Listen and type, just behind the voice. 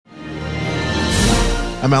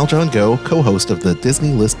I'm Aljon Go, co-host of the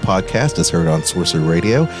Disney List podcast as heard on Sorcerer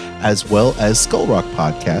Radio, as well as Skull Rock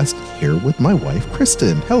podcast, here with my wife,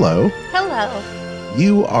 Kristen. Hello. Hello.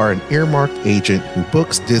 You are an earmarked agent who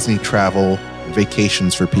books Disney travel and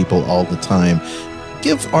vacations for people all the time.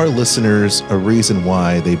 Give our listeners a reason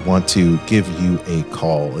why they'd want to give you a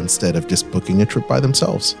call instead of just booking a trip by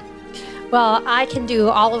themselves. Well, I can do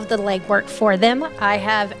all of the legwork for them. I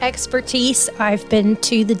have expertise. I've been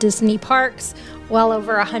to the Disney parks well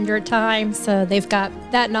over 100 times, so they've got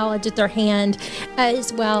that knowledge at their hand,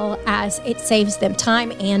 as well as it saves them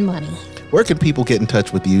time and money. Where can people get in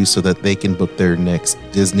touch with you so that they can book their next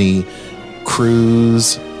Disney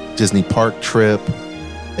cruise, Disney park trip,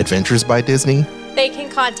 Adventures by Disney? They can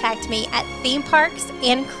contact me at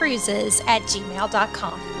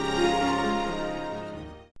themeparksandcruises@gmail.com.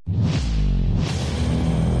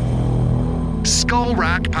 Skull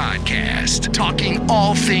Rock Podcast, talking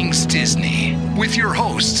all things Disney, with your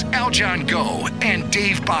hosts Aljon Go and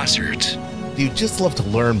Dave Bossert. Do you just love to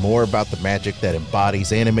learn more about the magic that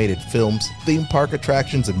embodies animated films, theme park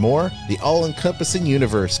attractions, and more? The all-encompassing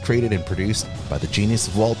universe created and produced by the genius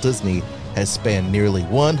of Walt Disney has spanned nearly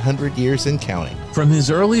 100 years and counting. From his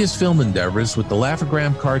earliest film endeavors with the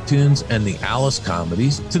Laugh-O-Gram cartoons and the Alice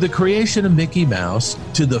comedies, to the creation of Mickey Mouse,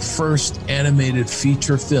 to the first animated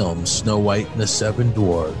feature film, Snow White and the Seven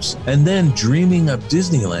Dwarfs, and then dreaming up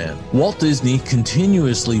Disneyland, Walt Disney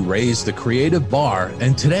continuously raised the creative bar,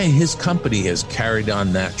 and today his company has carried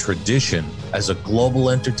on that tradition as a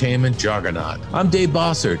global entertainment juggernaut. I'm Dave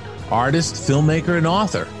Bossert, artist, filmmaker, and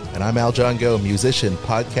author. And I'm Aljon Go, musician,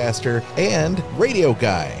 podcaster, and radio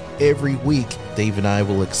guy. Every week, Dave and I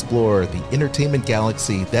will explore the entertainment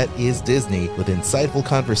galaxy that is Disney with insightful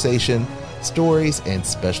conversation, stories, and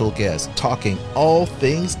special guests talking all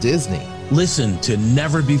things Disney. Listen to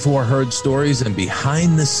never-before-heard stories and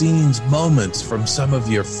behind-the-scenes moments from some of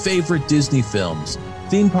your favorite Disney films,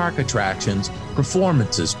 theme park attractions,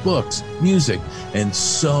 performances, books, music, and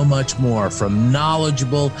so much more from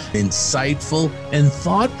knowledgeable, insightful, and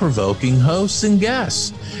thought-provoking hosts and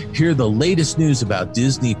guests. Hear the latest news about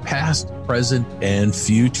Disney past, present, and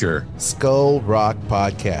future. Skull Rock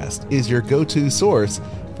Podcast is your go-to source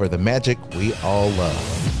for the magic we all love.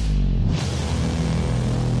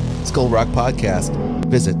 Skull Rock Podcast.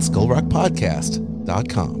 Visit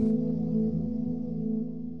skullrockpodcast.com.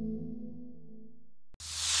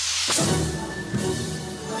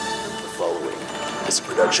 Is a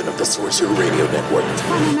production of the Sorcerer Radio Network.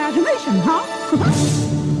 Fun imagination, huh?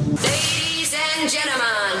 Ladies and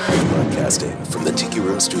gentlemen, Broadcasting from the Tiki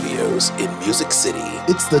Room Studios in Music City,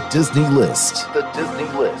 it's the Disney List. The Disney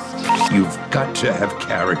List. You've got to have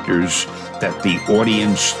characters that the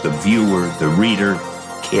audience, the viewer, the reader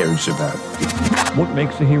cares about. What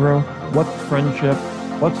makes a hero? What's friendship?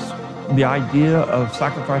 What's the idea of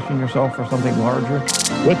sacrificing yourself for something larger?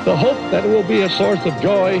 With the hope that it will be a source of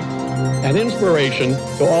joy and inspiration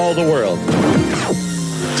to all the world.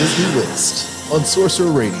 The Disney List on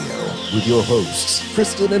Sorcerer Radio with your hosts,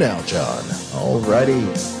 Kristen and Aljon. Alrighty.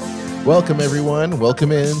 Welcome, everyone.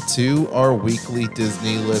 Welcome into our weekly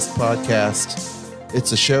Disney List podcast.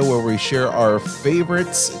 It's a show where we share our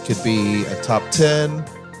favorites. It could be a top 10.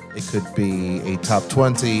 It could be a top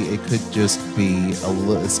 20. It could just be a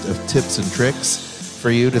list of tips and tricks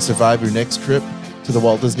for you to survive your next trip to the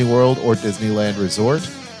Walt Disney World or Disneyland Resort.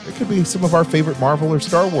 It could be some of our favorite Marvel or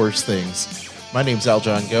Star Wars things. My name's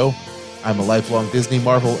Aljon Go. I'm a lifelong Disney,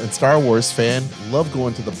 Marvel, and Star Wars fan. Love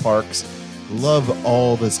going to the parks. Love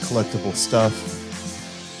all this collectible stuff.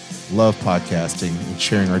 Love podcasting and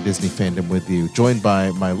sharing our Disney fandom with you. Joined by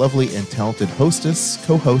my lovely and talented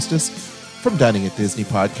co-hostess from Dining at Disney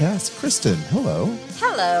podcast, Kristen. Hello.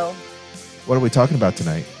 Hello. What are we talking about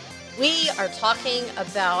tonight? We are talking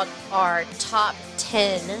about our top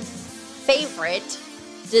 10 favorite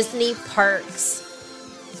Disney parks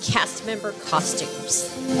cast member costumes.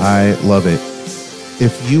 I love it.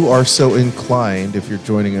 If you are so inclined, if you're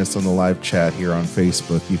joining us on the live chat here on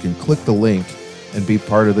Facebook, you can click the link and be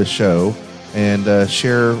part of the show and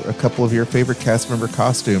share a couple of your favorite cast member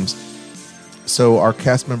costumes. So our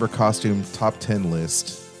cast member costume top 10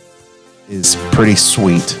 list is pretty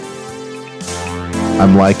sweet.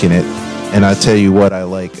 I'm liking it. And I tell you what I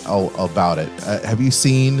like all about it. Have you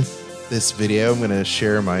seen this video? I'm going to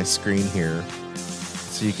share my screen here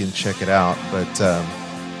so you can check it out. But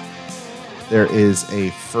there is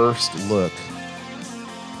a first look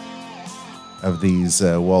of these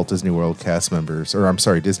Walt Disney World cast members, or I'm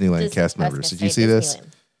sorry, Disneyland cast members. Did you see this?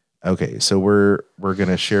 Okay, so we're going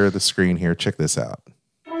to share the screen here. Check this out.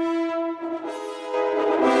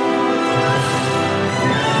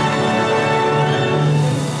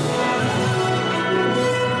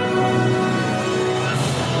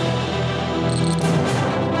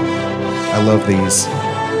 love these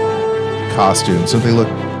costumes. Don't they look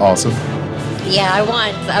awesome? Yeah, I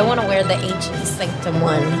want to wear the Ancient Sanctum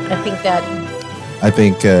one. I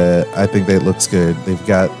think that looks good. They've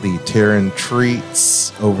got the Terran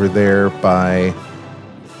treats over there by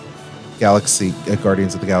Galaxy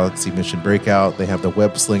Guardians of the Galaxy Mission Breakout. They have the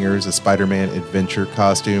Web Slingers, the Spider-Man Adventure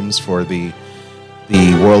costumes for the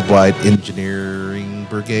Worldwide Engineering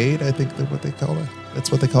Brigade. I think that's what they call it.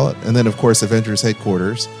 That's what they call it. And then, of course, Avengers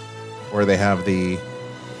Headquarters, where they have the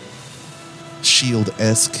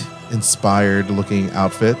Shield-esque inspired looking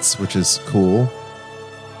outfits, which is cool,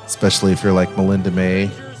 especially if you're like Melinda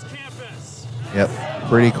May. Yep,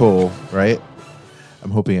 pretty cool, right?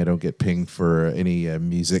 I'm hoping I don't get pinged for any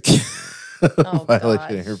music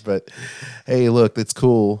violation here, but hey, look, that's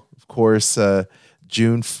cool. Of course,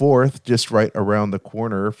 June 4th, just right around the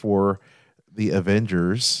corner for the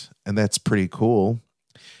Avengers, and that's pretty cool.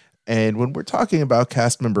 And when we're talking about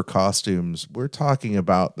cast member costumes, we're talking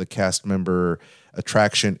about the cast member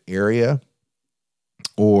attraction area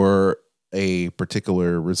or a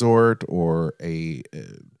particular resort or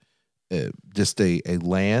just a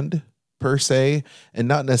land per se, and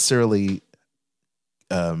not necessarily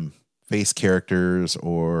face characters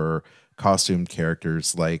or costume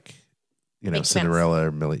characters like, Cinderella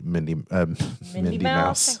or Mindy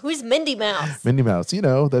Mouse. Who's Mindy Mouse? Mindy Mouse,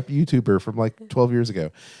 that YouTuber from like 12 years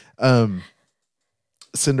ago.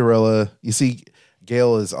 Cinderella, you see,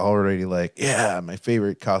 Gail is already like, yeah, my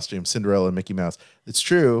favorite costume, Cinderella and Mickey Mouse. It's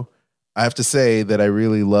true. I have to say that I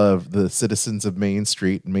really love the citizens of Main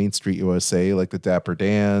Street, USA, like the Dapper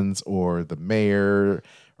Dans or the mayor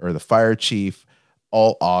or the fire chief,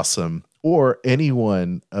 all awesome. Or any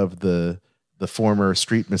one of the former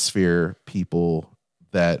Streetmosphere people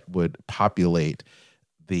that would populate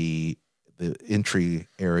the entry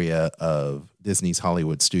area of Disney's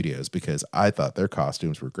Hollywood Studios, because I thought their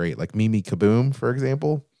costumes were great. Like Mimi Kaboom, for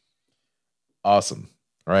example. Awesome,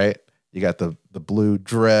 right? You got the blue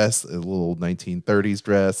dress, a little 1930s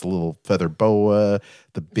dress, a little feather boa,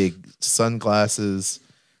 the big sunglasses,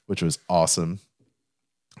 which was awesome.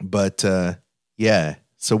 But yeah,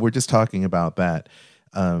 so we're just talking about that.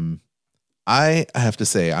 I have to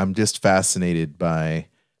say, I'm just fascinated by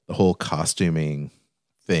the whole costuming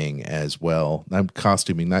thing as well. I'm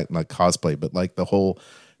costuming, not like cosplay, but like the whole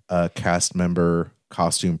cast member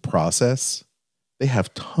costume process. They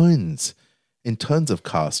have tons and tons of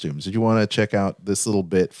costumes. Did you want to check out this little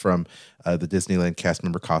bit from the Disneyland cast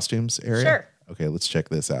member costumes area? Sure. Okay, let's check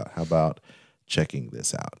this out. How about checking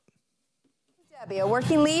this out? Debbie, a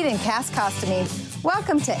working lead in cast costuming.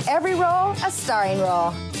 Welcome to every role, a starring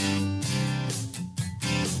role.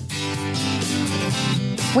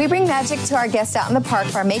 We bring magic to our guests out in the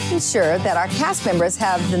park by making sure that our cast members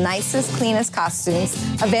have the nicest, cleanest costumes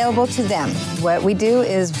available to them. What we do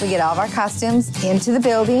is we get all of our costumes into the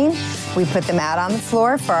building. We put them out on the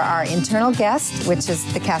floor for our internal guests, which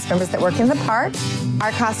is the cast members that work in the park.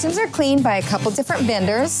 Our costumes are cleaned by a couple different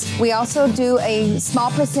vendors. We also do a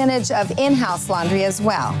small percentage of in-house laundry as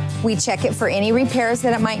well. We check it for any repairs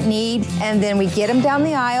that it might need, and then we get them down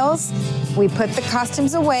the aisles. We put the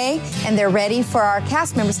costumes away, and they're ready for our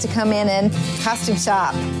cast members to come in and costume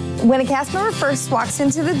shop. When a cast member first walks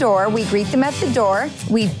into the door, we greet them at the door.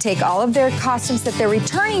 We take all of their costumes that they're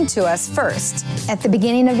returning to us first. At the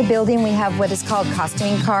beginning of the building, we have what is called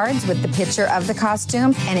costuming cards with the picture of the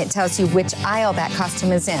costume, and it tells you which aisle that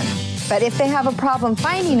costume is in. But if they have a problem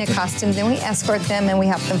finding a costume, then we escort them and we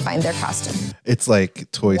help them find their costume. It's like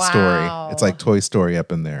Toy Story. It's like Toy Story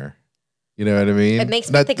up in there. You know what I mean? It makes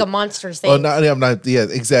me think of Monsters Inc. Oh, no, I'm not. Yeah,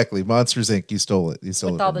 exactly. Monsters Inc. You stole it. You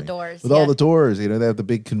stole it with all the doors. With all the doors. They have the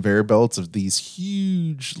big conveyor belts of these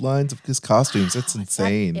huge lines of just costumes. That's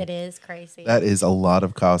insane. It is crazy. That is a lot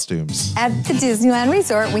of costumes. At the Disneyland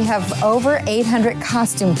Resort, we have over 800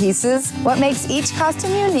 costume pieces. What makes each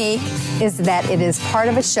costume unique is that it is part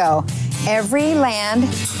of a show. Every land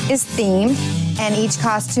is themed, and each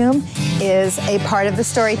costume is a part of the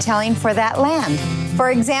storytelling for that land.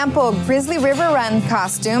 For example, Grizzly River Run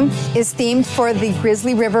costume is themed for the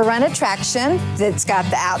Grizzly River Run attraction. It's got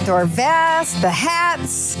the outdoor vest, the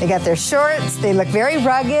hats, they got their shorts, they look very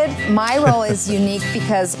rugged. My role is unique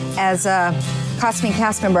because as a costuming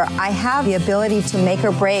cast member, I have the ability to make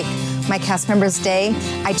or break my cast member's day.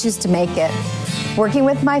 I choose to make it. Working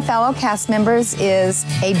with my fellow cast members is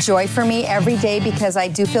a joy for me every day because I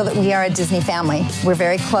do feel that we are a Disney family. We're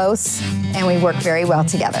very close and we work very well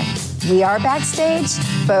together. We are backstage,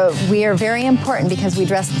 but we are very important because we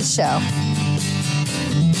dress the show.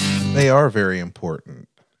 They are very important.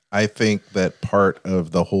 I think that part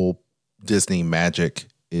of the whole Disney magic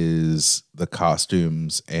is the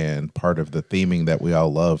costumes and part of the theming that we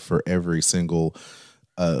all love for every single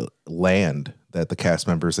land that the cast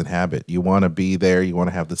members inhabit. You want to be there. You want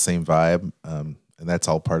to have the same vibe. And that's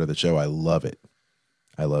all part of the show. I love it.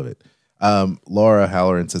 I love it. Laura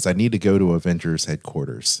Halloran says, I need to go to Avengers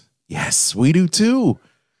headquarters. Yes, we do too.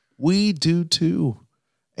 We do too.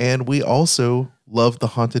 And we also love the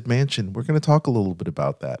Haunted Mansion. We're going to talk a little bit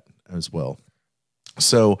about that as well.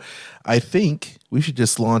 So I think we should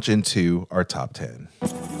just launch into our top 10.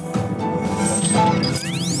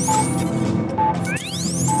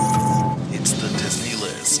 It's the Disney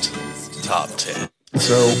List Top 10.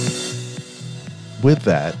 So with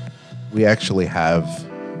that, we actually have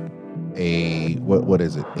a, what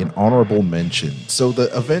is it? An honorable mention. So the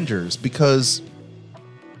Avengers, because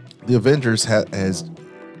the Avengers has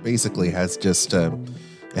just, it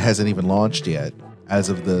hasn't even launched yet. As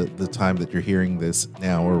of the time that you're hearing this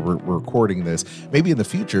now, or we're recording this, maybe in the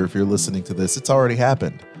future, if you're listening to this, it's already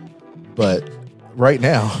happened. But right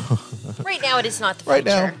now, it is not the future. Right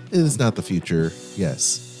now, it is not the future.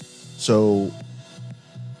 Yes. So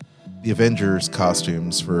the Avengers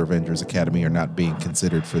costumes for Avengers Academy are not being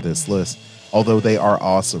considered for this list, although they are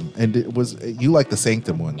awesome. And it was, you like the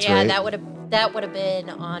Sanctum ones, right? Yeah, that would have been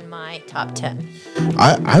on my top 10.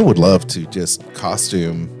 I would love to just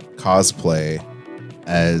cosplay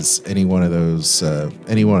as any one of those.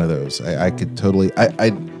 I could totally.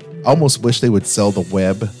 I almost wish they would sell the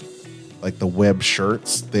web, like the web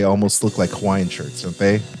shirts. They almost look like Hawaiian shirts, don't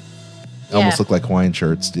they? They almost look like Hawaiian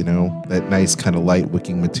shirts. You know, that nice kind of light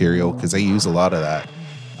wicking material, because they use a lot of that.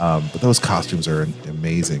 But those costumes are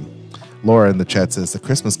amazing. Laura in the chat says the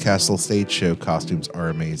Christmas Castle stage show costumes are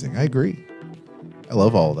amazing. I agree. I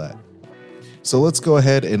love all that. So let's go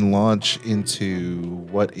ahead and launch into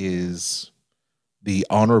what is the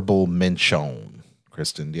honorable mention.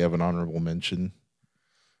 Kristen, do you have an honorable mention?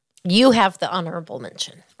 You have the honorable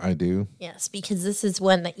mention. I do? Yes, because this is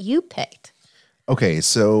one that you picked. Okay,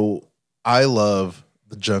 so I love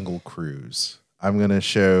the Jungle Cruise. I'm going to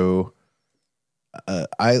show...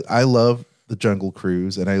 I love the Jungle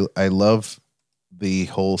Cruise, and I love the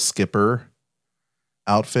whole skipper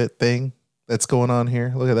outfit thing that's going on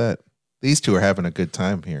here. Look at that. These two are having a good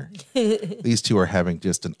time here. These two are having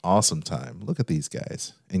just an awesome time. Look at these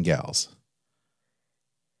guys and gals.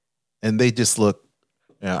 And they just look,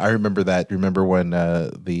 I remember that. Remember when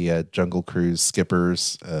the Jungle Cruise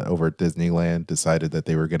skippers over at Disneyland decided that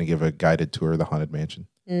they were going to give a guided tour of the Haunted Mansion?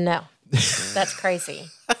 No, that's crazy.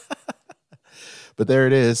 But there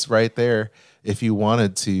it is right there. If you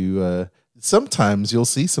wanted to, sometimes you'll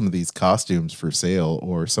see some of these costumes for sale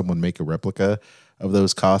or someone make a replica of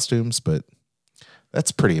those costumes, but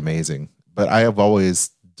that's pretty amazing. But I have always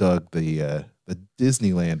dug the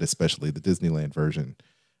Disneyland, especially the Disneyland version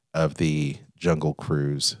of the Jungle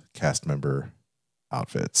Cruise cast member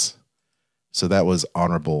outfits. So that was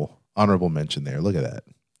honorable mention there. Look at that.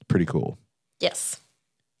 Pretty cool. Yes.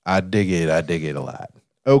 I dig it a lot.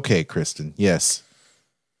 Okay, Kristen. Yes.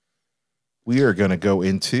 We are going to go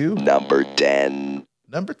into number 10.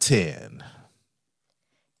 Number 10.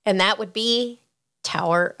 And that would be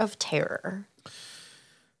Tower of Terror.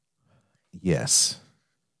 Yes.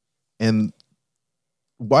 And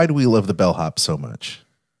why do we love the bellhop so much?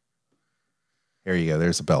 Here you go.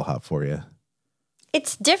 There's a bellhop for you.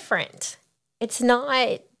 It's different. It's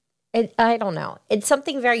not, I don't know. It's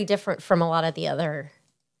something very different from a lot of the other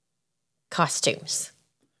costumes.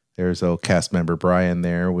 There's a cast member Brian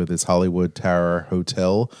there with his Hollywood Tower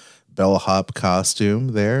Hotel bellhop costume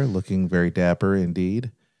there, looking very dapper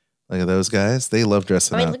indeed. Look at those guys. They love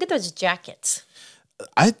dressing up. Look at those jackets.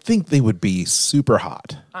 I think they would be super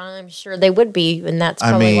hot. I'm sure they would be, and that's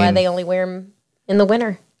probably why they only wear them in the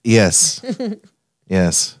winter. Yes.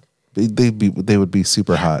 Yes. They would be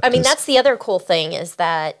super hot. I mean, that's the other cool thing is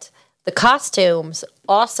that the costumes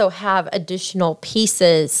also have additional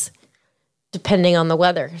pieces depending on the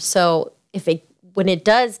weather. So when it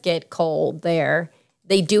does get cold there,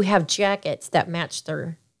 they do have jackets that match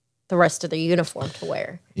the rest of their uniform to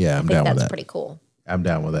wear. Yeah, I'm down with that. That's pretty cool. I'm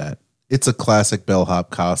down with that. It's a classic bellhop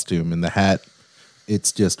costume, and the hat,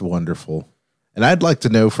 it's just wonderful. And I'd like to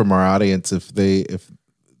know from our audience if they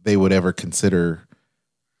would ever consider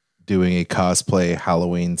doing a cosplay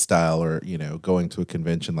Halloween style, or going to a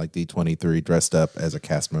convention like D23 dressed up as a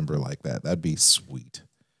cast member like that. That'd be sweet.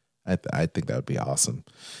 I think that would be awesome.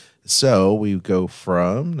 So we go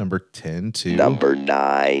from number 10 to number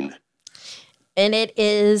 9. And it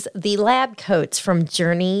is the lab coats from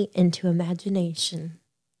Journey into Imagination.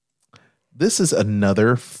 This is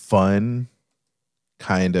another fun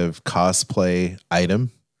kind of cosplay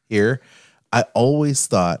item here. I always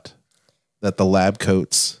thought that the lab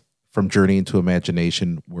coats from Journey into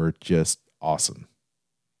Imagination were just awesome.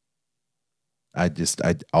 I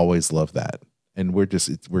always love that. And we're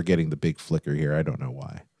getting the big flicker here. I don't know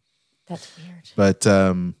why. That's weird. But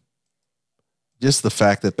just the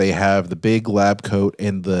fact that they have the big lab coat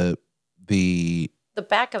and the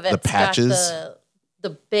back of it, the patches, got the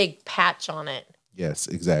big patch on it. Yes,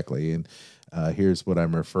 exactly. And here's what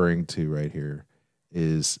I'm referring to right here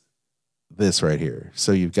is this right here.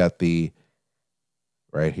 So you've got the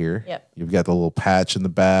right here. Yep. You've got the little patch in the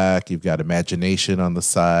back. You've got Imagination on the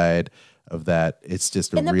side of that. It's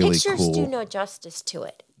just and really the pictures cool. do no justice to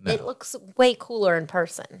it. No. It looks way cooler in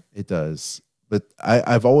person. It does. But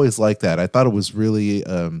I've always liked that. I thought it was really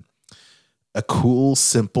a cool,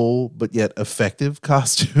 simple, but yet effective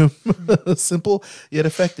costume. Simple yet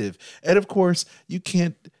effective. And of course, you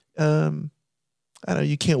can't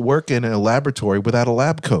you can't work in a laboratory without a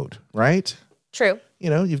lab coat, right? True.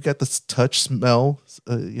 You've got this touch, smell,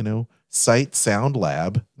 sight, sound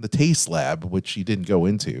lab, the taste lab, which you didn't go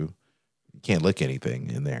into. You can't lick anything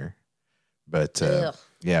in there. But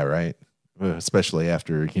yeah, right. Especially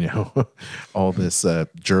after, all this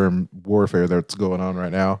germ warfare that's going on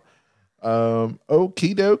right now.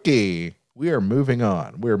 Okie dokie. We are moving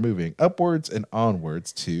on. We're moving upwards and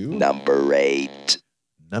onwards to Number 8.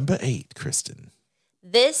 Number 8, Kristen.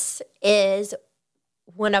 This is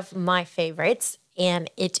one of my favorites, and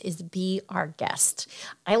it is Be Our Guest.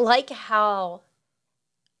 I like how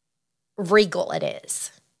regal it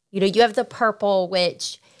is. You have the purple,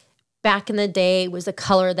 which back in the day was a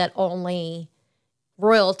color that only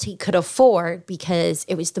royalty could afford because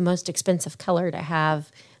it was the most expensive color to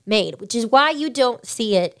have made, which is why you don't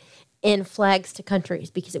see it in flags to countries,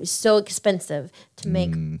 because it was so expensive to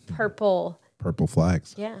make purple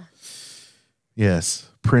flags. Yeah. Yes,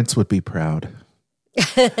 Prince would be proud.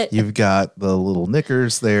 You've got the little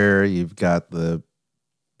knickers there. You've got the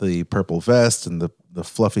purple vest and the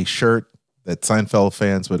fluffy shirt that Seinfeld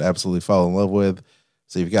fans would absolutely fall in love with.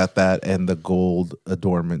 So you've got that and the gold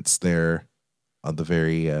adornments there on the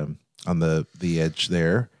very on the edge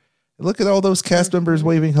there. And look at all those cast members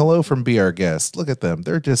waving hello from Be Our Guest. Look at them.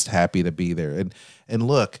 They're just happy to be there. And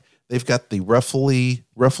look, they've got the ruffly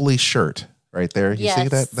shirt right there. You see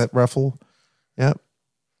that ruffle? Yep.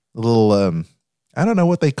 A little I don't know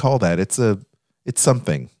what they call that. It's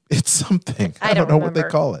something. It's something. I don't know what they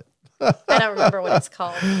call it. I don't remember what it's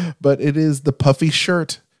called. But it is the puffy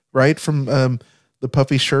shirt, right? From the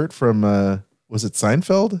puffy shirt from was it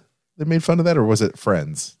Seinfeld? They made fun of that, or was it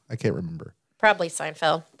Friends? I can't remember. Probably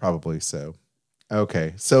Seinfeld. Probably so.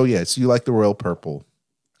 Okay. So yes, you like the royal purple.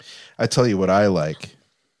 I tell you what I like.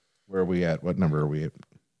 Where are we at? What number are we at?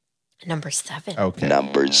 Number 7. Okay.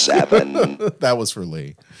 Number 7. That was for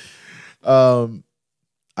Lee. I'm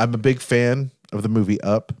a big fan of the movie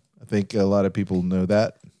Up. I think a lot of people know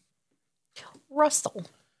that. Russell.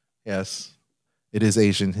 Yes. It is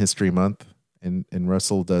Asian History Month, and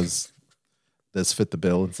Russell does fit the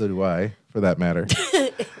bill, and so do I, for that matter.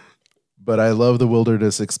 But I love the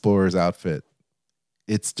Wilderness Explorer's outfit.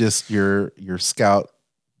 It's just your scout,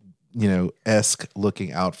 esque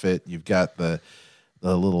looking outfit. You've got the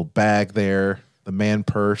little bag there, the man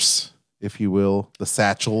purse, if you will, the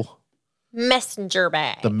satchel. Messenger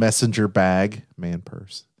bag. The messenger bag, man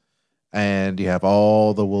purse. And you have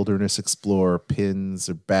all the Wilderness Explorer pins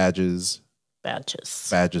or badges.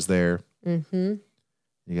 Badges there. Mm-hmm.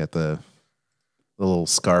 You got the little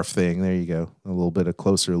scarf thing. There you go. A little bit of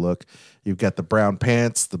closer look. You've got the brown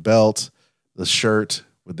pants, the belt, the shirt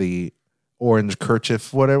with the orange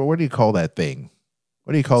kerchief. Whatever. What do you call that thing?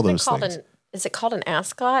 What do you call those things? Is it called an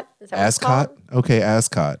ascot? Is that ascot? Okay,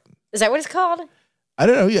 ascot. Is that what it's called? I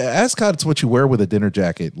don't know. Yeah, ascot's what you wear with a dinner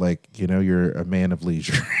jacket. Like, you're a man of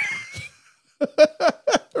leisure.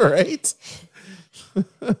 Right?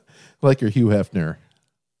 Like your Hugh Hefner.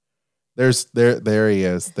 There he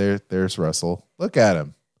is. There's Russell. Look at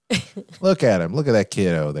him. Look at him. Look at that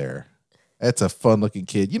kiddo there. That's a fun looking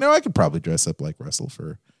kid. I could probably dress up like Russell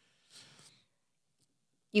for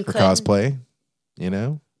cosplay.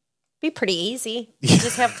 Be pretty easy. You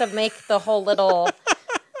just have to make the whole little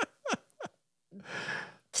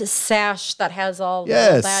sash that has all the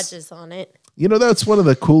little badges on it. That's one of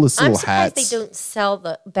the coolest little hats. I'm surprised hats. they don't sell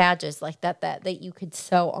the badges like that you could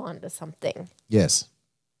sew onto something. Yes.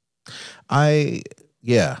 I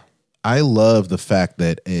love the fact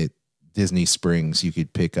that at Disney Springs you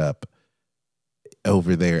could pick up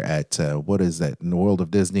over there at what is that, in the World of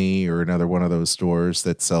Disney, or another one of those stores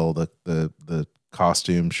that sell the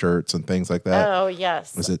costume shirts and things like that. Oh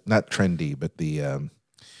yes. Was it not Trendy, but the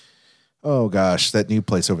Oh gosh, that new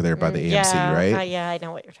place over there by the AMC, right? Yeah, I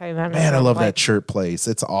know what you're talking about. Man, I love that shirt place.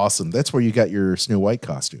 It's awesome. That's where you got your Snow White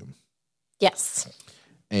costume. Yes.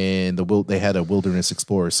 And they had a Wilderness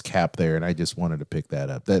Explorer's cap there, and I just wanted to pick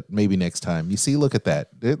that up. That maybe next time. You see, look at that.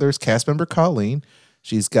 There's cast member Colleen.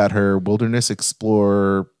 She's got her Wilderness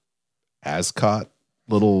Explorer Ascot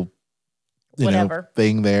little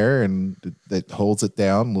thing there, and that holds it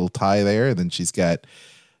down, little tie there, and then she's got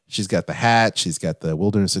the hat, she's got the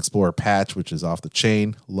Wilderness Explorer patch, which is off the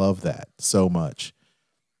chain. Love that so much.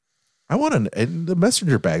 I want and the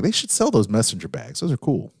messenger bag. They should sell those messenger bags. Those are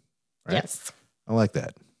cool. Right? Yes. I like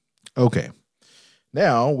that. Okay.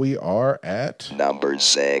 Now we are at number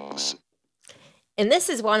 6. And this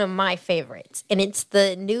is one of my favorites, and it's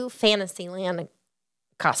the new Fantasyland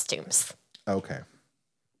costumes. Okay.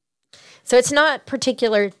 So it's not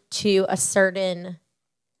particular to a certain...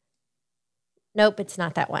 Nope, it's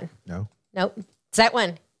not that one. No? Nope. It's that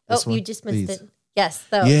one. This one? You just missed These. it. Yes,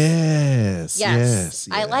 those. Yes.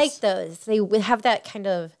 I like those. They have that kind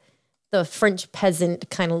of the French peasant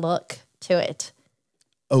kind of look to it.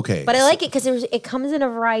 Okay. But I like it because it comes in a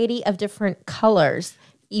variety of different colors.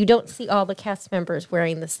 You don't see all the cast members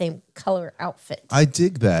wearing the same color outfit. I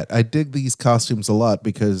dig that. I dig these costumes a lot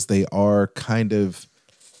because they are kind of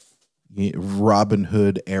Robin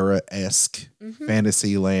Hood era-esque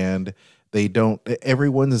Fantasyland.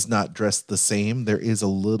 Everyone is not dressed the same. There is a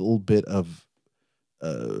little bit of,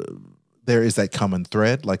 there is that common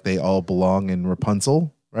thread, like they all belong in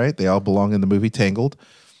Rapunzel, right? They all belong in the movie Tangled.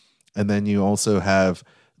 And then you also have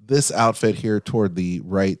this outfit here toward the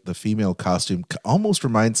right, the female costume almost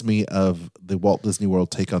reminds me of the Walt Disney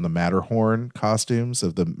World Take on the Matterhorn costumes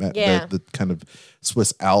of the kind of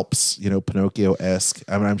Swiss Alps, Pinocchio-esque.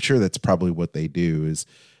 I mean, I'm sure that's probably what they do is,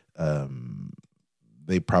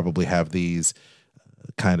 they probably have these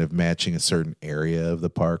kind of matching a certain area of the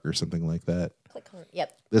park or something like that. Click on it.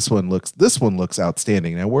 Yep. This one looks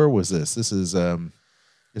outstanding. Now, where was this? This is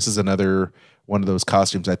another one of those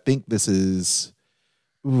costumes. I think this is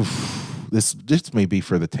this may be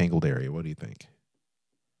for the Tangled area. What do you think?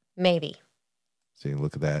 Maybe. See,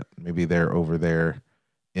 look at that. Maybe they're over there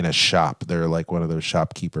in a shop. They're like one of those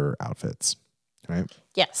shopkeeper outfits, right?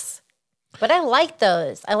 Yes. But I like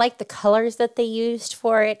those. I like the colors that they used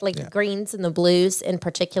for it, like the greens and the blues in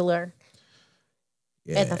particular.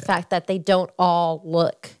 Yeah. And the fact that they don't all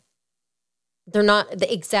look, they're not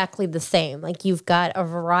exactly the same. Like you've got a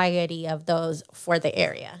variety of those for the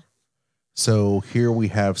area. So here we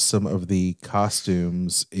have some of the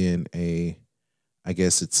costumes in I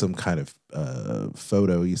guess it's some kind of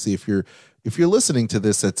photo. You see, if you're listening to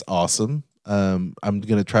this, that's awesome. I'm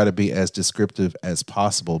going to try to be as descriptive as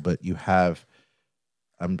possible, but you have,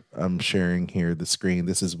 I'm sharing here the screen.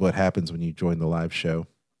 This is what happens when you join the live show.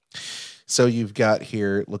 So you've got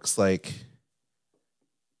here, it looks like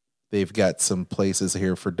they've got some places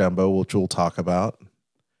here for Dumbo, which we'll talk about.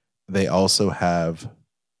 They also have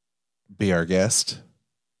Be Our Guest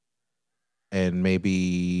and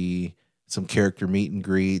maybe some character meet and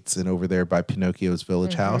greets, and over there by Pinocchio's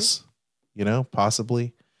Village House,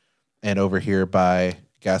 possibly. And over here by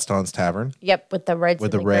Gaston's Tavern. Yep, with the reds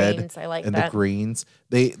and the greens. I like and that. And the greens.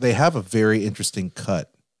 They have a very interesting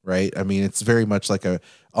cut, right? I mean, it's very much like a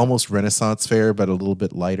almost Renaissance fair, but a little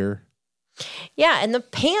bit lighter. Yeah, and the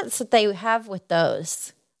pants that they have with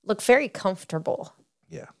those look very comfortable.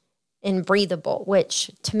 Yeah. And breathable, which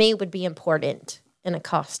to me would be important in a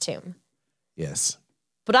costume. Yes.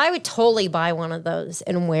 But I would totally buy one of those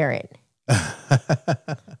and wear it.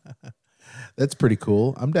 That's pretty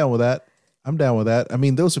cool. I'm down with that. I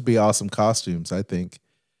mean, those would be awesome costumes, I think.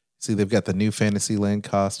 See, they've got the new Fantasyland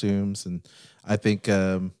costumes, and I think,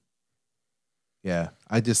 I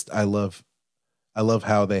love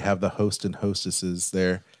how they have the host and hostesses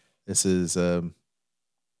there. This is,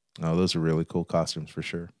 those are really cool costumes for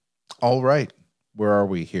sure. All right. Where are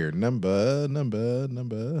we here? Number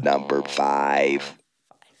 5.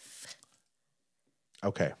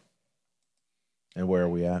 Okay. And where are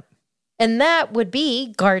we at? And that would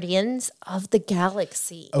be Guardians of the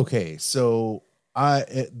Galaxy. Okay, so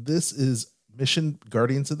this is Mission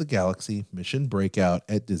Guardians of the Galaxy Mission Breakout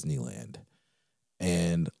at Disneyland.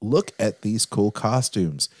 And look at these cool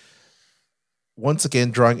costumes. Once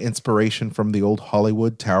again, drawing inspiration from the old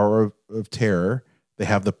Hollywood Tower of Terror. They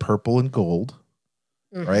have the purple and gold,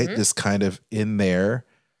 right? This kind of in there.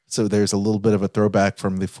 So there's a little bit of a throwback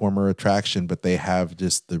from the former attraction, but they have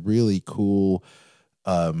just the really cool,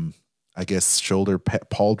 I guess, shoulder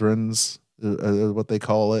pauldrons, what they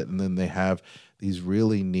call it. And then they have these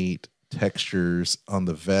really neat textures on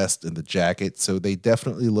the vest and the jacket. So they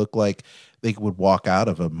definitely look like they would walk out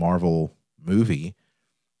of a Marvel movie.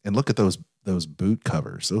 And look at those boot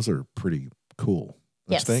covers. Those are pretty cool.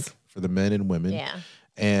 Don't you think? For the men and women. Yeah.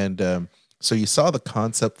 And so you saw the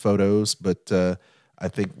concept photos, but I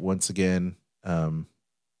think once again,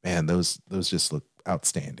 man, those just look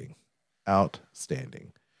outstanding.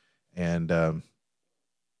 Outstanding. And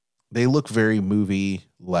they look very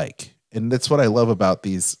movie-like. And that's what I love about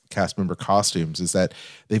these cast member costumes is that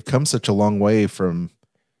they've come such a long way from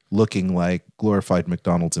looking like glorified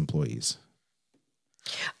McDonald's employees.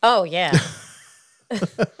 Oh, yeah.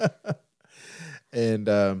 And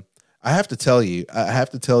I have to tell you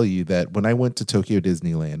that when I went to Tokyo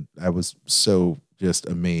Disneyland, I was so just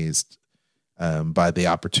amazed by the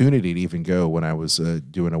opportunity to even go when I was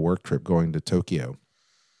doing a work trip going to Tokyo.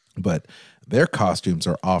 But their costumes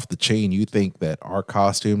are off the chain. You think that our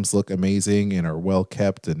costumes look amazing and are well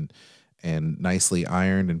kept and nicely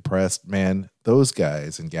ironed and pressed. Man, those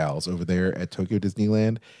guys and gals over there at Tokyo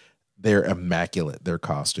Disneyland, they're immaculate. Their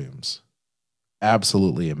costumes,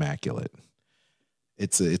 absolutely immaculate.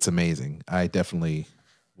 It's amazing. I definitely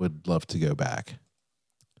would love to go back.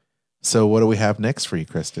 So what do we have next for you,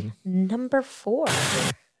 Kristen? Number 4.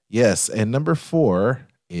 Yes, and number 4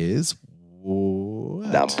 is what?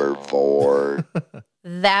 Number 4.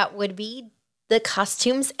 That would be the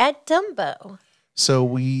costumes at Dumbo. So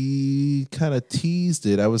we kind of teased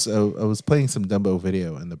it. I was playing some Dumbo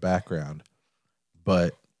video in the background,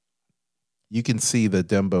 but you can see the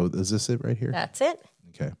Dumbo. Is this it right here? That's it.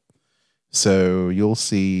 Okay. So you'll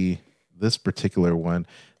see this particular one.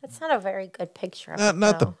 That's not a very good picture.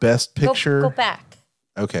 Not the best picture. Go back.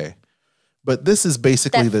 Okay. But this is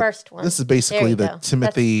basically That first one. This is basically the There you go.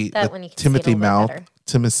 Timothy That one you can see a little bit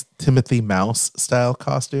better. Timothy Mouse style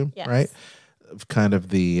costume, Yes. right? Of kind of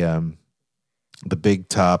the big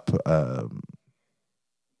top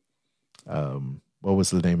what was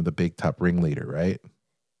the name of the big top ringleader, right?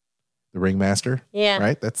 The ringmaster? Yeah.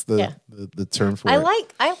 Right? That's the term for it.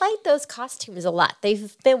 I like those costumes a lot.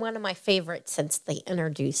 They've been one of my favorites since they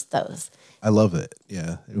introduced those. I love it.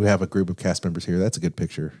 Yeah. We have a group of cast members here. That's a good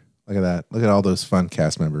picture. Look at that. Look at all those fun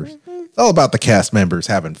cast members. Mm-hmm. It's all about the cast members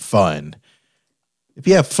having fun. If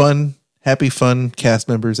you have fun, happy, fun cast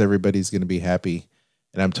members, everybody's going to be happy.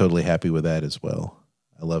 And I'm totally happy with that as well.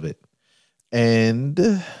 I love it.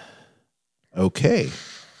 And okay.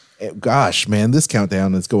 Gosh, man, this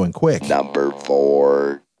countdown is going quick. Number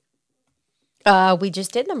 4. We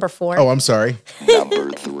just did number 4. Oh, I'm sorry.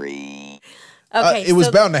 Number 3. Okay. It was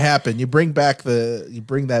bound to happen. You bring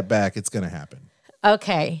that back, it's going to happen.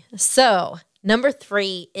 Okay. So number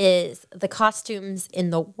 3 is the costumes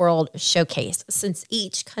in the World Showcase. Since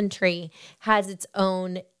each country has its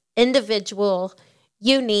own individual,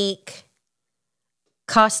 unique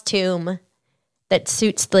costume that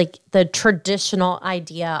suits like the traditional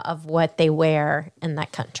idea of what they wear in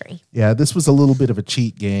that country. Yeah, this was a little bit of a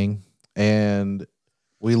cheat, gang. And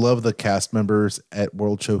we love the cast members at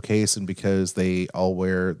World Showcase, and because they all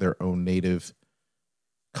wear their own native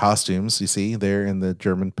costumes. You see, they're in the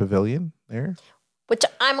German pavilion there. Which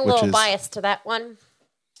I'm a little biased to that one.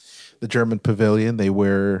 The German pavilion, they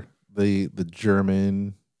wear the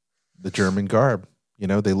German garb. You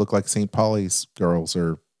know, they look like St. Pauli's girls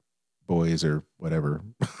or boys or whatever.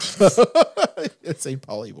 St.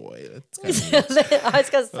 Pauli boy. That's kind of I was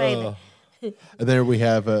going to say that. And there we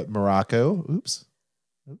have Morocco. Oops.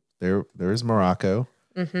 There's Morocco.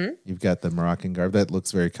 Mm-hmm. You've got the Moroccan garb. That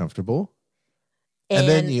looks very comfortable. And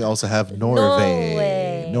then you also have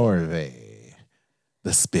Norway.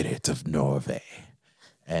 The spirit of Norway.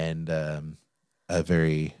 And a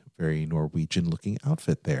very, very Norwegian looking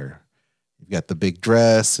outfit there. You've got the big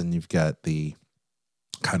dress and you've got the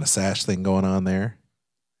kind of sash thing going on there.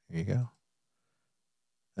 There you go.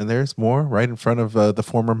 And there's more right in front of the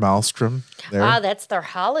former Maelstrom there. Ah, that's their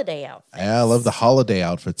holiday outfits. Yeah, I love the holiday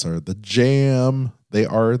outfits are the jam. They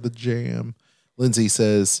are the jam. Lindsay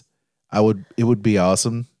says, it would be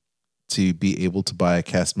awesome to be able to buy a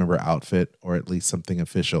cast member outfit or at least something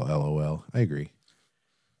official, LOL. I agree.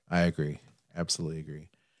 Absolutely agree.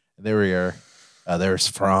 And there we are. There's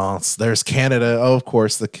France. There's Canada. Oh, of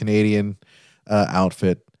course, the Canadian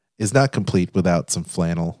outfit is not complete without some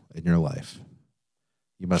flannel in your life.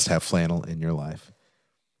 You must have flannel in your life.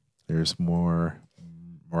 There's more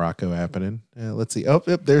Morocco happening. Let's see. Oh,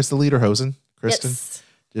 yep, there's the lederhosen, Kristen. Yes.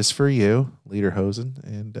 Just for you, lederhosen.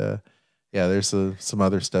 And yeah, there's some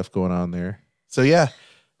other stuff going on there. So yeah,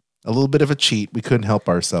 a little bit of a cheat. We couldn't help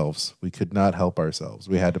ourselves. We could not help ourselves.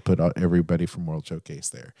 We had to put out everybody from World Showcase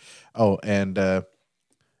there. Oh, and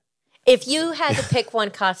if you had to pick one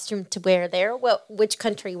costume to wear there, which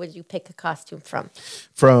country would you pick a costume from?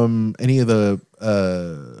 From any of the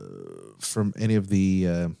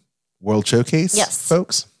World Showcase, Yes.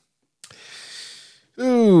 folks.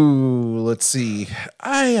 Ooh, let's see.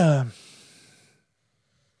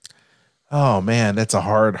 Oh man, that's a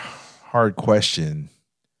hard question.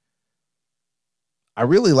 I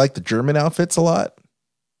really like the German outfits a lot,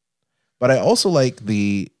 but I also like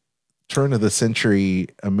the turn of the century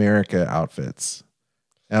America outfits.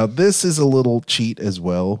 Now, this is a little cheat as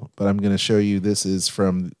well, but I'm going to show you. This is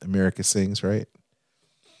from America Sings, right?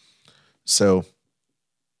 So,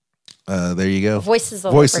 there you go. Voices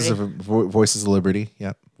of Liberty.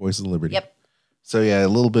 Yep. Voices of Liberty. Yep. So yeah, a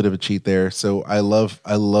little bit of a cheat there. So I love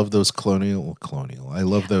those colonial. I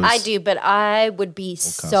love those. I do, but I would be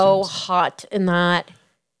so hot in that.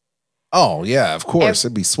 Oh yeah, of course.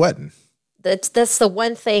 I'd be sweating. That's the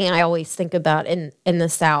one thing I always think about in the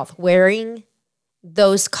South, wearing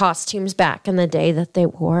those costumes back in the day that they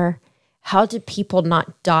wore. How did people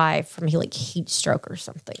not die from like heat stroke or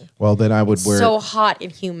something? Well, then I would wear so hot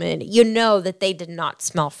and humid. You know that they did not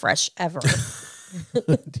smell fresh ever.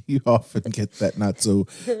 Do you often get that not so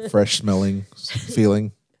fresh smelling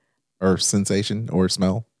feeling or sensation or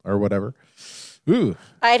smell or whatever? Ooh.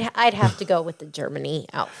 I'd have to go with the Germany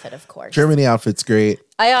outfit, of course. Germany outfit's great.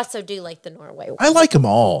 I also do like the Norway one. I like them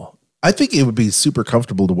all. I think it would be super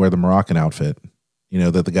comfortable to wear the Moroccan outfit,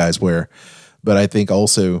 that the guys wear. But I think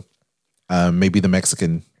also maybe the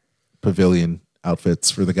Mexican pavilion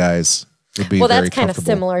outfits for the guys would be very comfortable. Well, that's kind of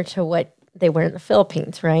similar to what they wear in the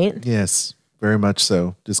Philippines, right? Yes, very much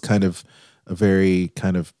so. Just kind of a very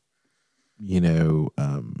kind of,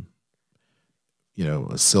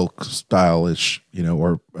 a silk stylish,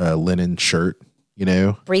 or a linen shirt,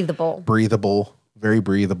 breathable, very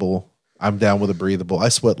breathable. I'm down with a breathable. I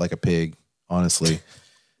sweat like a pig, honestly.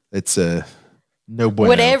 It's no bueno.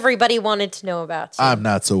 What everybody wanted to know about you. I'm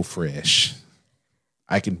not so fresh.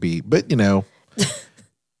 I can be, but that's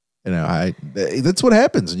what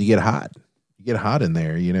happens when you get hot. You get hot in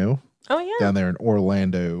there, Oh yeah. Down there in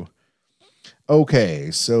Orlando.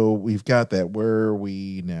 Okay, so we've got that. Where are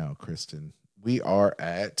we now, Kristen? We are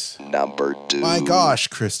at number 2. My gosh,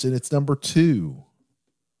 Kristen, it's number 2.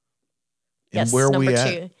 And yes, where are number we 2.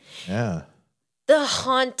 At? Yeah. The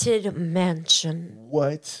Haunted Mansion.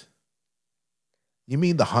 What? You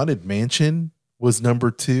mean the Haunted Mansion was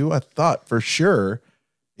number 2? I thought for sure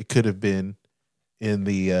it could have been in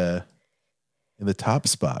the top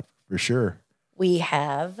spot for sure. We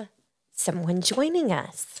have someone joining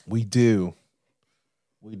us. We do.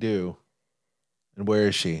 And where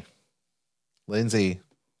is she? Lindsay,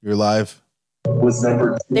 you're live. Was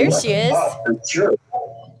number 2. There she is. Sure.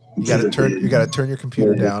 You gotta turn your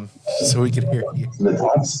computer down so we can hear you. The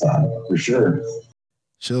top spot, for sure.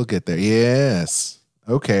 She'll get there. Yes.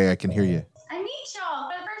 Okay, I can hear you. I meet y'all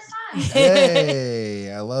for the first time.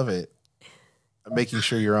 Hey, I love it. I'm making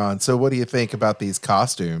sure you're on. So what do you think about these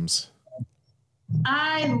costumes?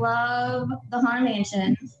 I love the Haunted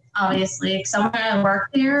Mansion, obviously, because I'm going to work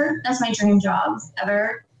there. That's my dream job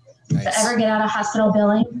ever. Nice. To ever get out of hospital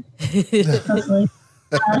billing, hopefully.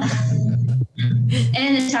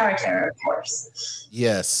 And the Tower of Terror, of course.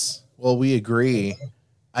 Yes. Well, we agree.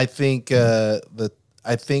 I think the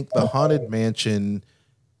Haunted Mansion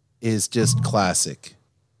is just classic.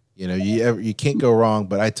 You can't go wrong.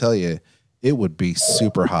 But I tell you, it would be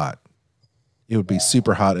super hot. It would be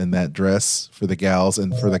super hot in that dress for the gals,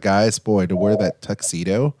 and for the guys, boy, to wear that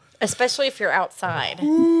tuxedo, especially if you're outside.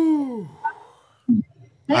 Maybe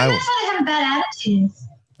that's why they have a bad attitude.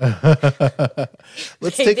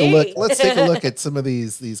 Let's take a look. Let's take a look at some of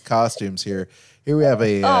these costumes here. Here we have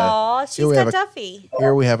a. She's got Duffy.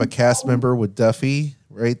 Here we have a cast member with Duffy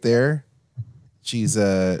right there. She's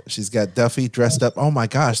got Duffy dressed up. Oh my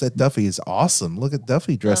gosh, that Duffy is awesome! Look at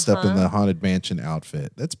Duffy dressed up in the Haunted Mansion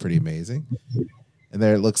outfit. That's pretty amazing. And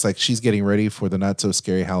there it looks like she's getting ready for the not so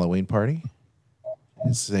scary Halloween party.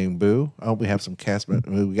 He's saying boo. Oh, we have some cast.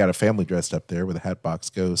 We got a family dressed up there with a Hatbox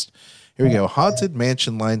Ghost. Here we go. Haunted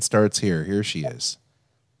Mansion line starts here. Here she is.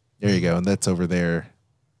 There you go. And that's over there.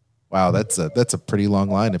 Wow, that's a pretty long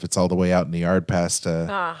line if it's all the way out in the yard past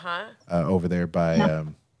over there by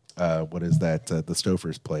what is that? The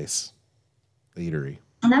Stouffer's place, the eatery.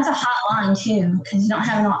 And that's a hot line too, because you don't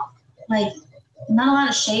have not a lot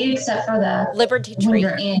of shade except for the Liberty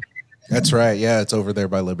Tree. That's right. Yeah, it's over there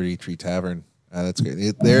by Liberty Tree Tavern. That's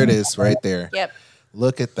great. There it is, right there. Yep.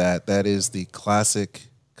 Look at that. That is the classic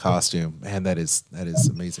costume. Man, that is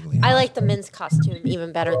amazingly hot. I like the men's costume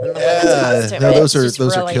even better than the women's costume. No, those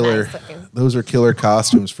are killer. Nice those are killer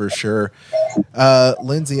costumes for sure.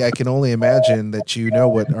 Lindsay, I can only imagine that you know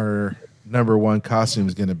what our number 1 costume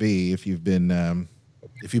is going to be if you've been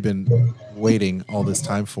waiting all this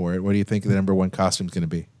time for it. What do you think the number 1 costume is going to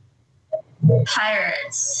be?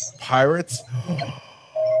 Pirates. Pirates?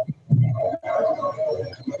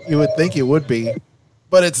 You would think it would be,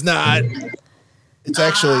 but it's not. It's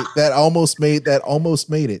actually that almost made it.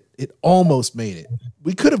 It almost made it.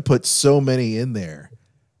 We could have put so many in there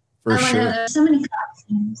for sure. There's so many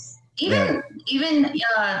costumes. Even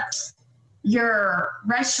your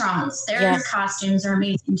restaurants, their costumes are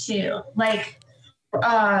amazing too. Like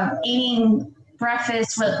eating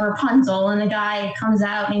breakfast with Rapunzel, and the guy comes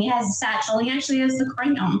out and he has a satchel. He actually has the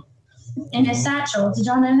crayon in his satchel. Did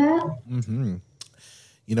y'all know that? Mm-hmm.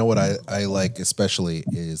 You know what I like especially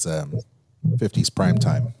is 50s prime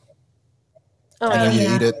time. Oh, and then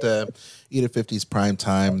you eat at 50s prime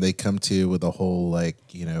time. They come to you with a whole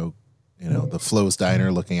the Flo's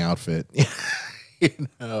Diner looking outfit,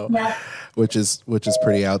 which is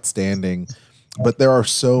pretty outstanding. But there are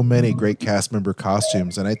so many great cast member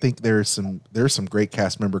costumes, and I think there's some great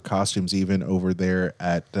cast member costumes even over there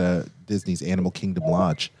at Disney's Animal Kingdom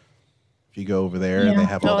Lodge. If you go over there, and they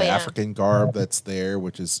have all the African garb that's there,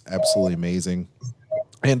 which is absolutely amazing.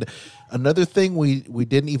 And another thing we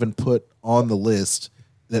didn't even put on the list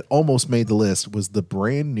that almost made the list was the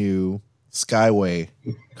brand new Skyway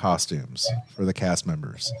costumes for the cast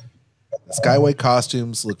members. The Skyway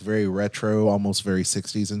costumes look very retro, almost very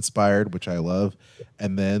 60s inspired, which I love.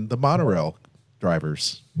 And then the monorail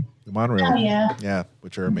drivers. The monorail.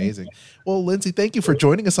 Which are amazing. Well, Lindsay, thank you for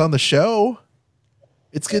joining us on the show.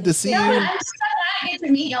 It's good to see you. I'm just glad I get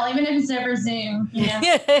to meet y'all, even if it's over Zoom.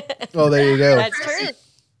 Well, there you go. That's true.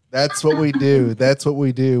 That's what we do. That's what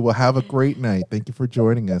we do. Well, have a great night. Thank you for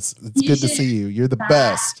joining us. It's good to see you. You're the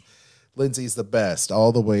best. Lindsay's the best,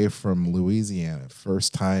 all the way from Louisiana.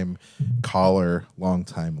 First time caller, long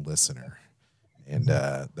time listener. And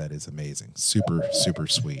that is amazing. Super, super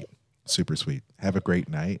sweet. Super sweet. Have a great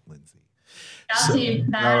night, Lindsay. All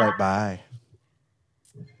right, bye.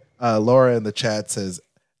 Laura in the chat says,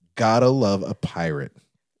 gotta love a pirate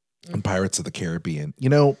and Pirates of the Caribbean. You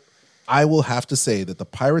know, I will have to say that the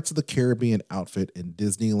Pirates of the Caribbean outfit in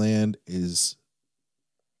Disneyland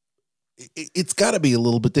it's got to be a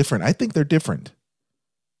little bit different. I think they're different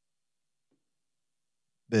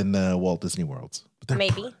than Walt Disney World's. But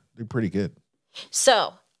they're pretty good.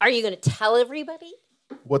 So, are you going to tell everybody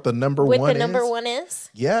what the number one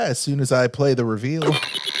is? Yeah, as soon as I play the reveal.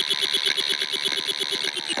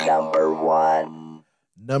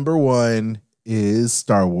 Number one is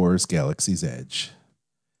Star Wars Galaxy's Edge.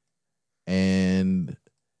 And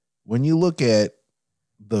when you look at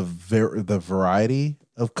the variety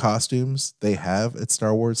of costumes they have at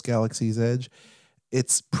Star Wars Galaxy's Edge,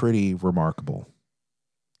 it's pretty remarkable.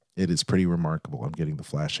 It is pretty remarkable. I'm getting the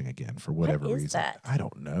flashing again for whatever reason. That? I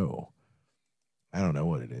don't know. I don't know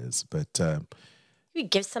what it is, but you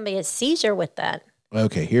could give somebody a seizure with that.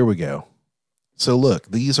 Okay, here we go. So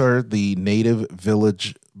look, these are the native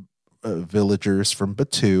villagers from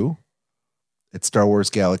Batuu at Star Wars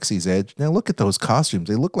Galaxy's Edge. Now look at those costumes.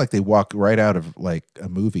 They look like they walk right out of like a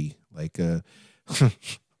movie, like a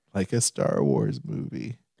like a Star Wars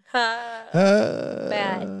movie.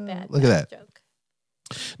 Bad. Look at that joke.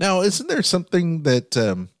 Now, isn't there something that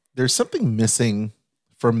there's something missing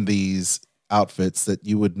from these outfits that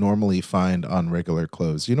you would normally find on regular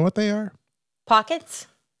clothes? You know what they are? Pockets?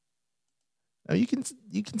 Oh, you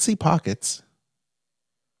can see pockets.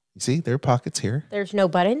 You see, there are pockets here. There's no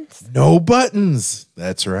buttons? No buttons.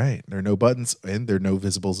 That's right. There are no buttons, and there are no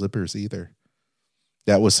visible zippers either.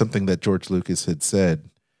 That was something that George Lucas had said,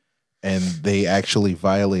 and they actually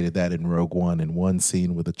violated that in Rogue One. In one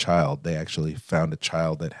scene with a child, they actually found a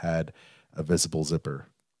child that had a visible zipper.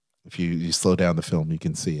 If you slow down the film, you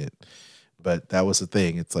can see it. But that was the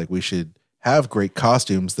thing. It's like we should have great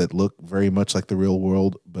costumes that look very much like the real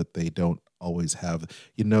world, but they don't always have.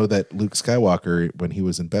 You know that Luke Skywalker, when he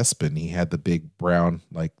was in Bespin, he had the big brown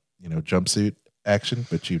jumpsuit action,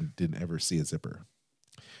 but you didn't ever see a zipper.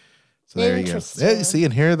 So there you go. Yeah, you see,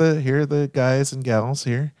 and here are the guys and gals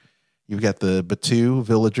here. You've got the Batuu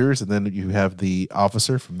villagers, and then you have the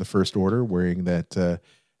officer from the First Order wearing that.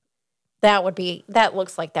 That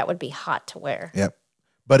looks like that would be hot to wear. Yep,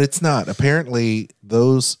 but it's not. Apparently,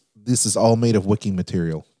 this is all made of wicking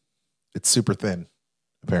material. It's super thin,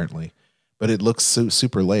 apparently, but it looks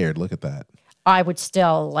super layered. Look at that. I would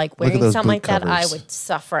still like wearing something like that. I covers. would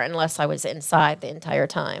suffer unless I was inside the entire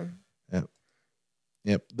time.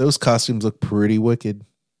 Yep, those costumes look pretty wicked.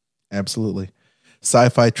 Absolutely.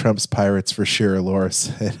 Sci-fi trumps pirates for sure, Laura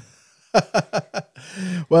said.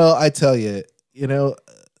 Well, I tell you,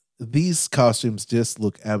 these costumes just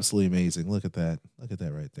look absolutely amazing. Look at that. Look at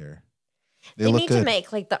that right there. They look need good. to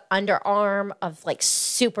make like the underarm of like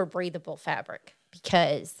super breathable fabric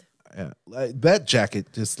because That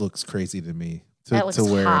jacket just looks crazy to me That looks to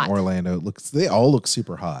wear hot. in Orlando. They all look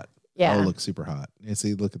super hot. Yeah. All look super hot. And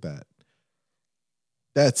see, look at that.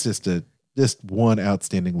 That's just one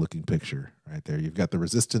outstanding looking picture right there. You've got the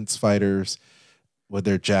Resistance fighters with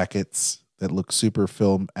their jackets that look super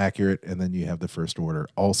film accurate, and then you have the First Order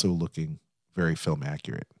also looking very film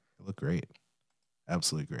accurate. They look great.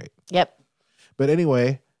 Absolutely great. Yep. But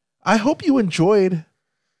anyway, I hope you enjoyed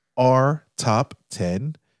our top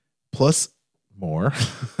 10 plus more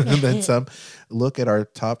and then some look at our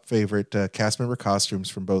top favorite cast member costumes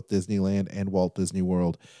from both Disneyland and Walt Disney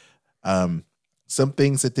World. Some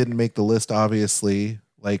things that didn't make the list, obviously,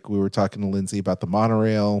 like we were talking to Lindsay about the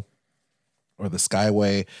monorail or the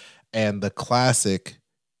Skyway and the classic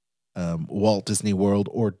Walt Disney World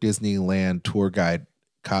or Disneyland tour guide,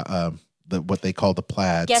 what they call the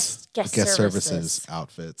plaids, guest services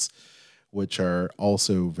outfits, which are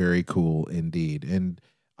also very cool indeed. And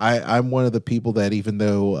I'm one of the people that, even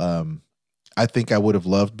though I think I would have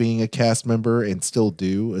loved being a cast member and still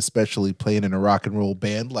do, especially playing in a rock and roll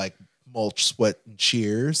band like Mulch, Sweat, and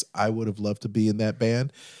Cheers, I would have loved to be in that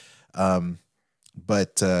band.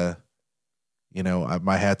 But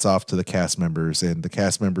my hat's off to the cast members, and the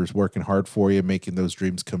cast members working hard for you, making those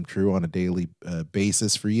dreams come true on a daily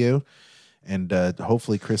basis for you. And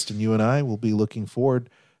hopefully, Kristen, you and I will be looking forward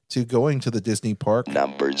to going to the Disney park.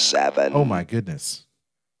 Number 7. Oh my goodness.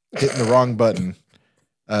 Hitting the wrong button.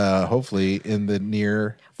 Hopefully in the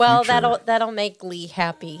near future. that'll make Lee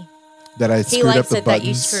happy. That I screwed up the buttons. That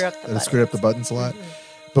you screw up the buttons. I screwed up the buttons a lot.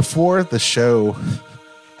 Before the show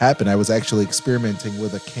happened, I was actually experimenting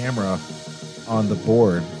with a camera on the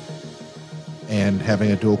board and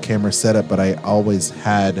having a dual camera setup, but I always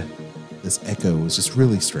had this echo. It was just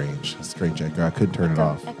really strange. A strange echo. I couldn't turn it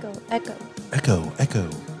off. Echo.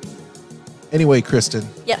 Anyway, Kristen.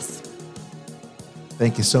 Yes.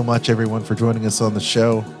 Thank you so much, everyone, for joining us on the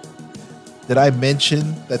show. Did I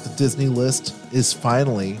mention that the Disney list is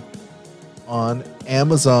finally on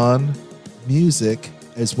Amazon Music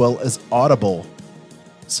as well as Audible?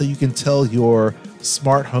 So you can tell your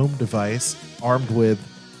smart home device armed with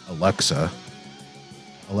Alexa,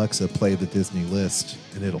 play the Disney list,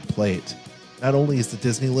 and it'll play it. Not only is the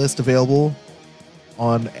Disney list available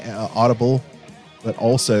on Audible, but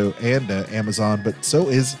also Amazon, but so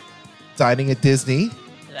is Dining at Disney.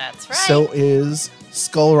 That's right. So is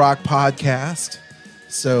Skull Rock Podcast.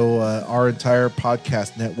 So our entire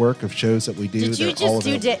podcast network of shows that we do. Did you just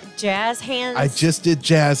do jazz hands? I just did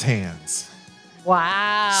jazz hands.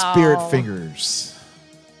 Wow. Spirit fingers.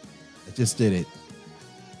 I just did it.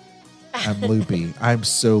 I'm loopy. I'm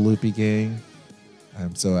so loopy, gang.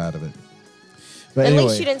 I'm so out of it. But at anyway,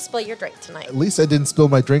 least you didn't spill your drink tonight. At least I didn't spill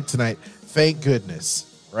my drink tonight. Thank goodness.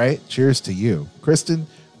 Right? Cheers to you. Kristen,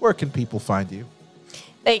 where can people find you?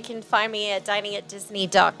 They can find me at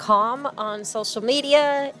diningatdisney.com on social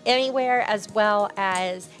media, anywhere, as well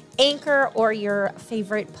as Anchor or your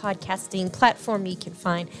favorite podcasting platform. You can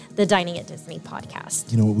find the Dining at Disney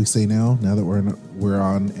podcast. You know what we say now that we're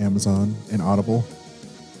on Amazon and Audible?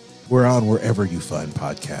 We're on wherever you find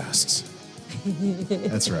podcasts.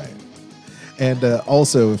 That's right. And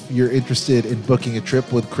also, if you're interested in booking a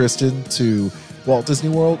trip with Kristen to Walt Disney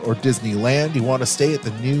World or Disneyland, you want to stay at the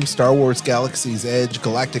new Star Wars Galaxy's Edge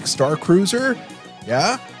Galactic Star Cruiser?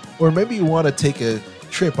 Yeah? Or maybe you want to take a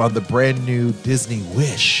trip on the brand new Disney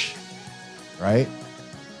Wish, right?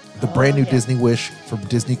 The brand new Disney Wish from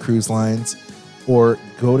Disney Cruise Lines, or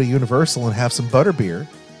go to Universal and have some butterbeer.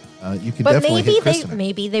 You can definitely hit Kristen.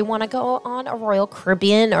 Maybe they want to go on a Royal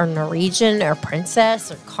Caribbean or Norwegian or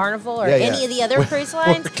Princess or Carnival or any of the other cruise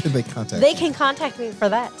lines. Can they contact They can contact me for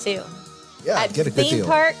that too. Yeah, at get a good deal.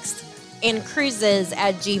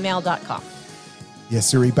 themeparksandcruises@gmail.com. Yes,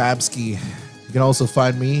 sir, Babsky. You can also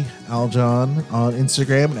find me, Aljon, on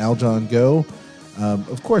Instagram and Aljon Go.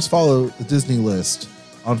 Of course, follow the Disney List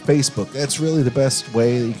on Facebook. That's really the best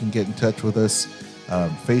way that you can get in touch with us.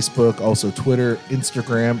 Facebook, also Twitter,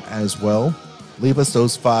 Instagram as well. Leave us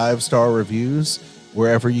those 5-star reviews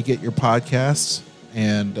wherever you get your podcasts,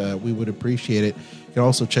 and we would appreciate it. You can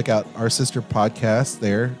also check out our sister podcast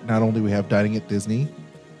there. Not only we have Dining at Disney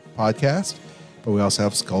podcast, but we also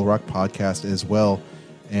have Skull Rock podcast as well.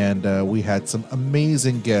 And we had some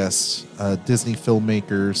amazing guests, Disney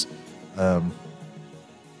filmmakers,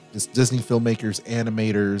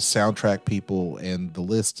 animators, soundtrack people, and the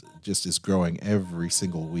list just is growing every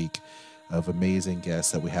single week of amazing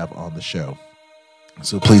guests that we have on the show.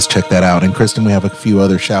 So please check that out. And Kristen, we have a few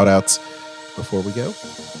other shout outs before we go?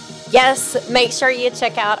 Yes, make sure you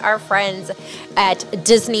check out our friends at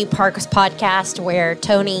Disney Parks Podcast, where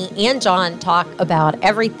Tony and John talk about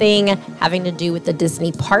everything having to do with the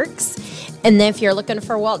Disney parks. And then if you're looking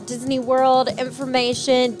for Walt Disney World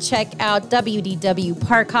information, check out WDW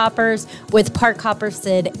Park Hoppers with Park Hopper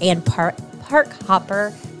Sid and Park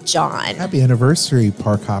Hopper John. Happy anniversary,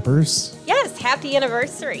 Park Hoppers. Yes, happy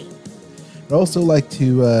anniversary. I'd also like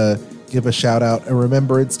to give a shout out, a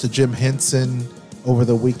remembrance to Jim Henson. Over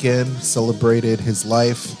the weekend, celebrated his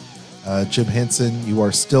life. Jim Henson, you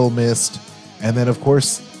are still missed. And then, of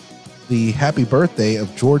course, the happy birthday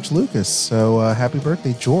of George Lucas. So happy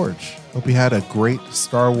birthday, George. Hope you had a great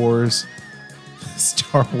Star Wars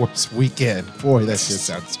weekend. Boy, that just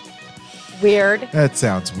sounds weird. That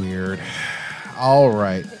sounds weird. All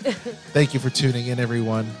right. Thank you for tuning in,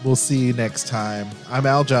 everyone. We'll see you next time. I'm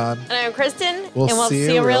Aljon. And I'm Kristen. We'll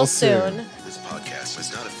see you real soon. This podcast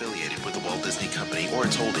is not affiliated with the Walt Disney Company or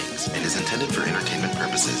its holdings and is intended for entertainment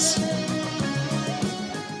purposes.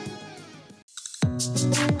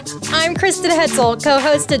 I'm Kristen Hetzel,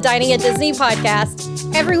 co-host of Dining at Disney podcast.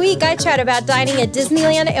 Every week, I chat about dining at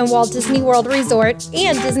Disneyland and Walt Disney World Resort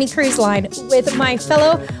and Disney Cruise Line with my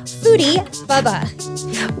fellow foodie, Bubba.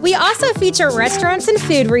 We also feature restaurants and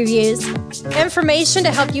food reviews, information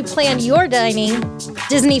to help you plan your dining,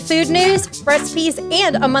 Disney food news, recipes,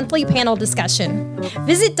 and a monthly panel discussion.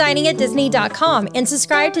 Visit diningatdisney.com and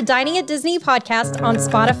subscribe to Dining at Disney podcast on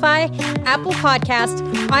Spotify, Apple Podcast,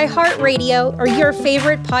 iHeartRadio, or your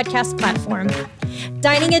favorite podcast platform.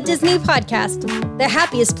 Dining at Disney podcast, the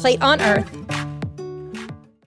happiest plate on earth.